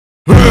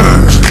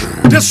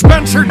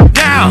Dispenser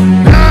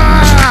down!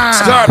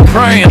 Start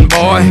praying,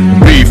 boy.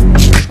 Beef!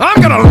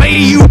 I'm gonna lay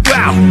you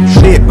out!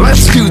 Shit,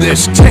 let's do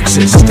this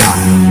Texas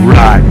style.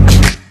 Right.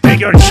 Take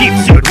your cheap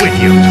suit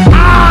with you.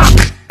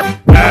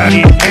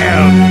 Bloody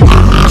hell.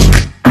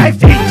 I've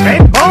taken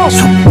 10 balls.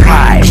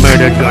 Surprise!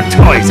 Murdered your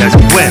toys as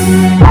well.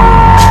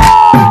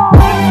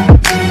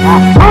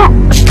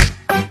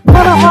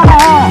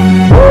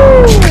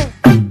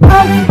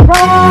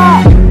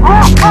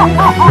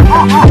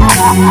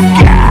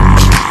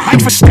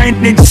 Thanks for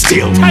standing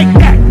still. Take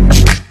that!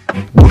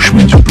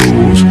 Bushman's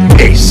rules.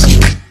 Peace!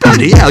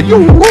 Bloody hell,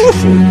 you're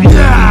awful.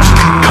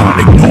 Can't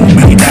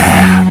ignore me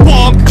now.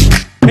 Bonk!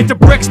 Hit the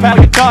bricks, pal,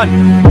 you're done.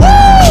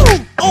 Woo!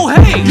 Oh,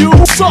 hey!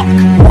 You suck!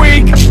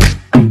 Weak!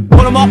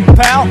 Put him up,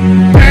 pal.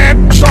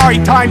 Sorry,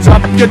 time's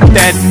up. You're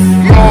dead.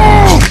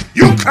 No!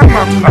 You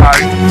cannot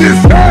lie.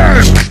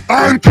 Defend!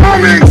 I'm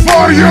coming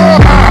for you!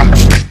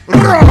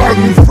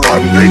 Run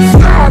from the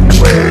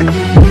sandwich!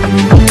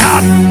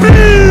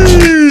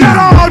 You're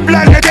all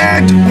blooded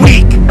and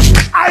weak.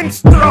 I'm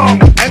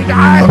strong and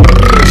I'm...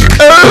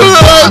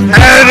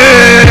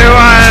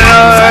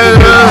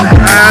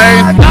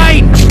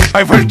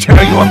 I will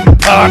tear you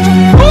apart.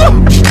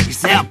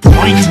 Is there a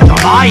point to your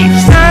life?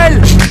 Sell!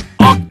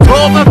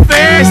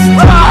 Oktoberfest!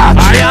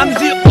 I am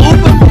the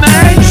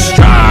Uberman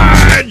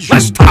Sturge!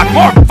 Let's talk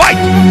more fight!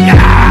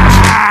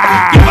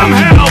 Give them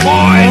hell,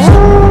 boys!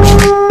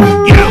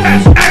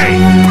 USA!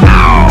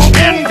 Pow!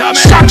 Incoming!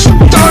 Sucks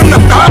done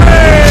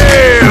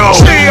hail!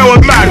 Steel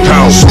and Madco!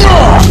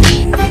 Smash!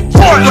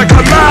 Fight like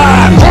a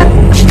man!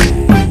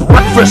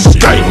 Breakfast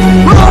steak!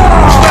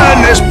 Burn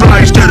this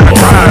place to the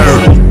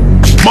ground!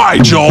 My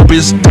job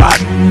is done.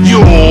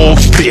 You're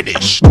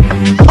finished.